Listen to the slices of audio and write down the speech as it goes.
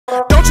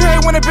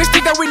when a bitch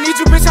think that we need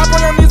you, bitch, hop on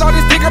your knees, all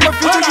this dick, I'ma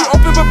feed you. You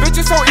open, but bitch,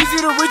 it's so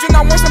easy to reach you.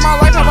 Not once in my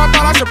life have I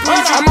thought I should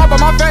please you. I'm up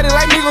on my fatty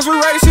like niggas, we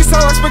ready, she so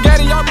like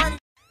spaghetti, y'all money.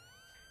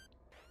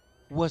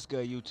 What's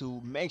good,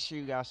 YouTube? Make sure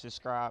you guys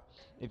subscribe.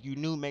 If you're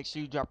new, make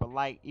sure you drop a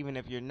like. Even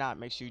if you're not,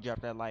 make sure you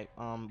drop that like.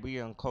 We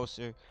are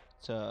closer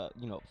to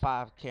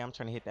 5K. I'm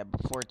trying to hit that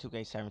before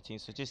 2K17,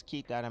 so just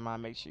keep that in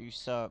mind. Make sure you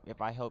sub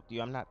if I helped you.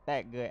 I'm not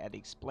that good at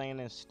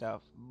explaining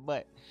stuff,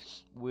 but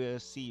we'll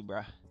see,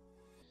 bruh.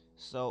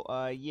 So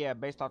yeah,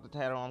 based off the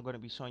title, I'm going to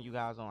be showing you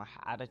guys on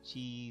how to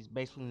cheese,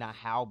 basically not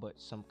how, but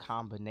some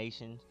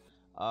combinations.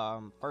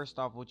 First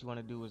off, what you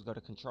want to do is go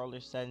to controller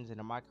settings in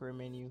the micro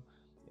menu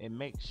and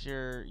make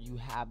sure you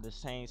have the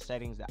same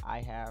settings that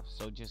I have,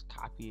 so just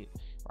copy it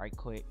right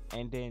quick.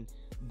 And then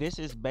this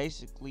is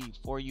basically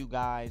for you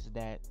guys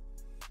that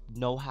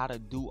know how to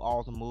do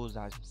all the moves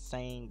I'm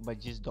saying, but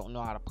just don't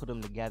know how to put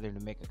them together to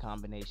make a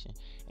combination,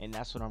 and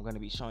that's what I'm going to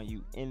be showing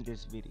you in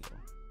this video.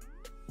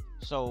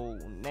 So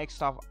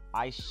next off,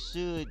 I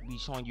should be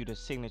showing you the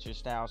signature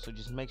style, so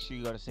just make sure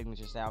you go to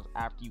signature styles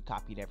after you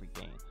copied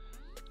everything.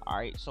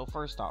 Alright, so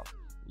first off,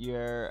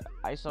 your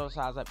ISO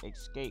size up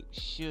escape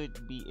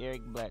should be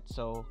Eric Black,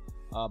 so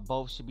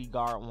both should be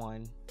guard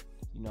 1,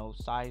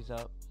 size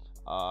up,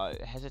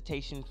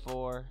 hesitation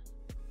 4,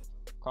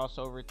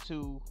 crossover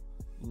 2,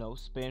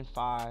 spin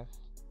 5,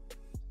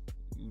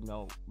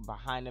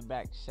 behind the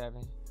back 7,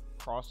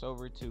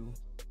 crossover 2,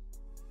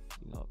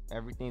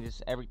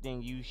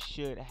 everything you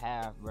should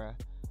have, bruh.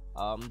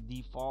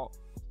 Default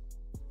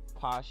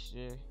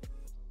posture,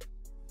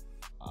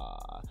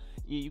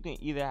 you can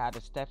either have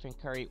the Stephen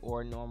Curry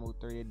or normal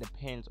 3. It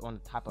depends on the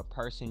type of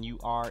person you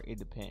are. It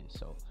depends.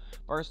 So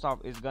first off,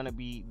 it's gonna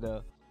be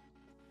the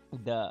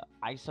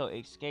ISO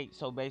escape.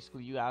 So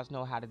basically, you guys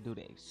know how to do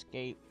the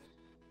escape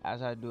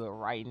as I do it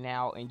right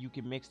now, and you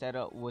can mix that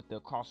up with the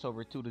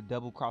crossover 2, the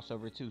double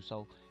crossover 2.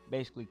 So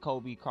basically,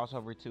 Kobe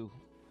crossover 2,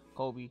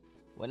 Kobe.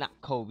 Well, not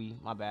Kobe,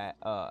 my bad.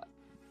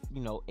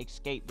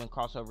 Escape then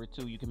crossover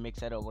 2. You can mix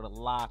that up with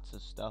lots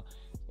of stuff.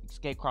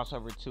 Escape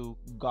crossover 2,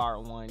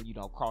 guard 1,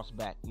 cross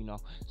back,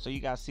 So you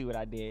guys see what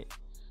I did.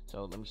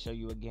 So let me show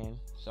you again.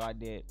 So I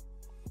did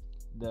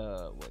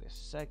the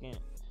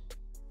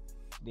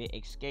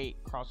escape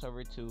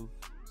crossover 2,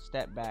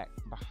 step back,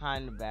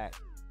 behind the back,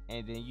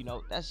 and then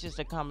that's just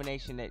a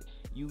combination that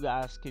you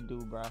guys can do,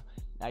 bro.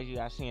 As you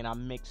guys seeing,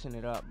 I'm mixing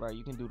it up, bro.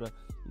 You can do the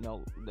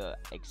the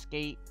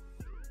escape,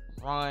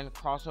 run,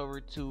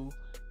 crossover 2,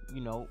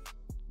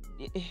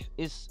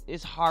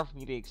 it's hard for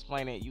me to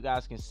explain it. You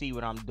guys can see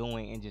what I'm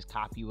doing and just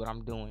copy what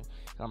I'm doing.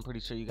 I'm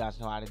pretty sure you guys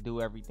know how to do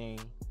everything,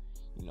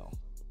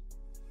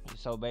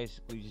 so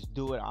basically just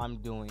do what I'm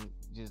doing.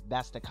 Just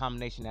that's the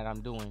combination that I'm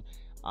doing.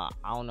 I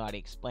don't know how to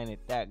explain it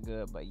that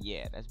good, but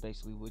yeah, that's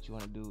basically what you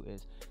want to do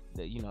is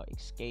the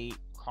escape,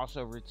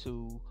 crossover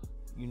 2,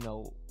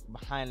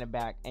 behind the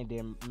back, and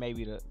then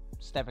maybe the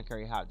Stephen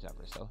Curry hot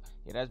jumper. So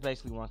yeah, that's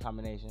basically one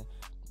combination.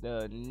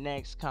 The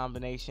next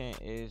combination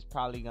is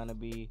probably gonna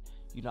be,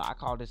 I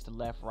call this the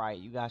left right.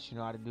 You guys should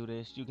know how to do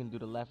this. You can do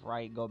the left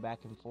right, go back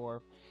and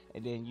forth,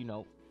 and then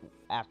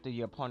after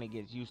your opponent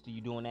gets used to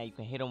you doing that, you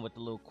can hit them with the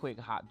little quick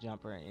hop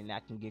jumper, and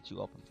that can get you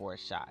open for a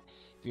shot.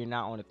 If you're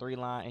not on the 3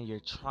 line and you're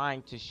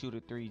trying to shoot a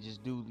 3,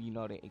 just do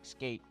the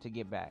escape to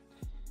get back.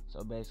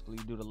 So basically,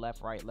 you do the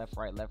left right, left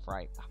right, left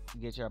right.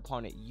 Get your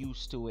opponent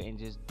used to it and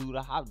just do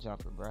the hop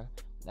jumper, bruh.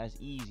 That's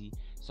easy.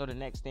 So the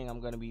next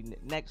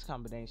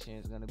combination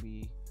is gonna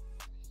be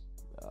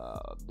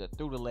the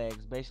through the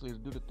legs. Basically, to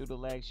do the through the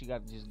legs, you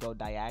got to just go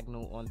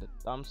diagonal on the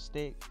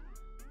thumbstick,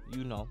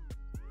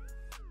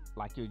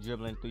 like you're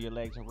dribbling through your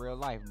legs in real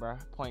life, bruh.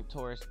 Point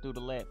towards his through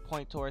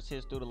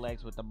the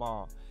legs with the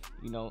ball.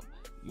 You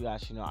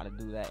guys should know how to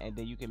do that. And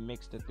then you can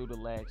mix the through the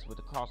legs with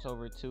the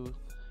crossover 2,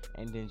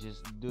 and then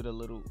just do the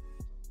little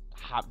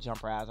hop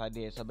jumper as I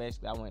did. So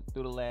basically, I went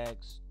through the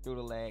legs,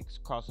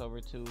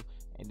 crossover 2,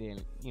 and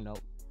then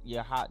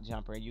your hop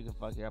jumper, and you can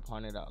fuck your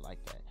opponent up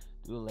like that.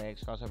 Through the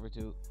legs, crossover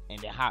 2, and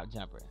then hop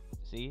jumper.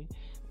 See?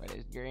 But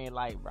it's green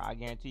light, bro. I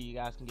guarantee you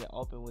guys can get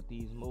open with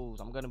these moves.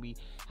 I'm gonna be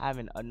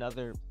having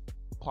another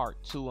part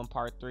 2 and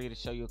part 3 to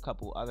show you a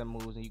couple other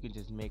moves, and you can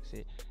just mix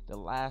it. The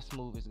last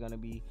move is gonna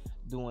be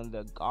doing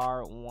the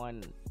guard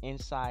 1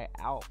 inside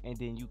out, and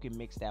then you can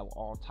mix that with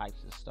all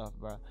types of stuff,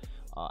 bro.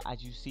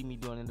 As you see me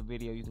doing in the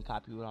video, you can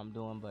copy what I'm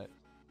doing, but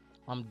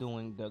I'm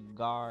doing the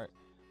guard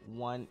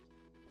 1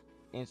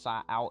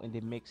 inside out and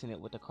then mixing it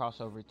with the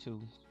crossover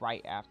 2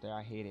 right after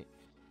I hit it.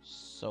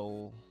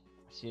 So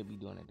I should be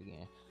doing it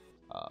again.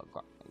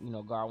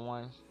 Guard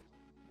 1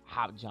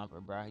 hop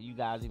jumper, bro. You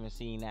guys even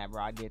seen that,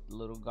 bro. I did the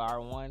little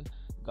guard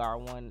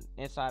 1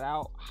 inside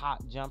out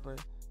hop jumper,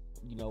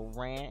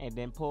 ran and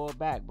then pull it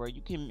back, bro.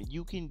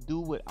 You can do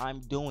what I'm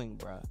doing,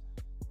 bro.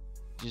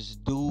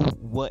 Just do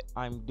what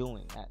I'm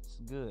doing. That's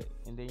good,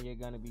 and then you're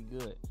gonna be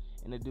good.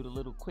 And to do the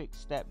little quick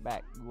step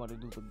back, you want to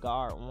do the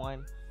guard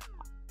 1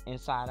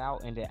 inside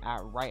out, and then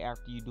right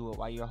after you do it,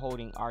 while you're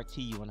holding RT,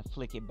 you want to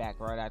flick it back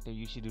right after.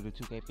 You should do the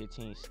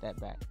 2K15 step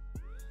back.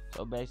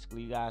 So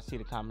basically, you guys see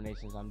the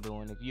combinations I'm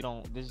doing. If you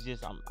don't, this is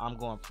just I'm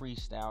going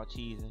freestyle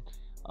cheesing.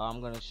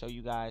 I'm gonna show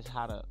you guys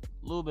how to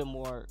little bit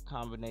more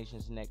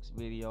combinations next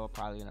video,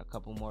 probably in a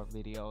couple more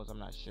videos. I'm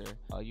not sure.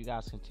 You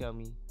guys can tell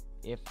me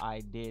if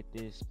I did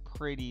this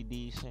pretty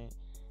decent.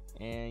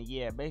 And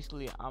yeah,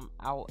 basically I'm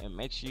out, and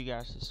make sure you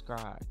guys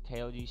subscribe.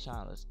 KOG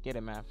Sean, let's get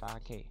it, man.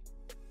 5K.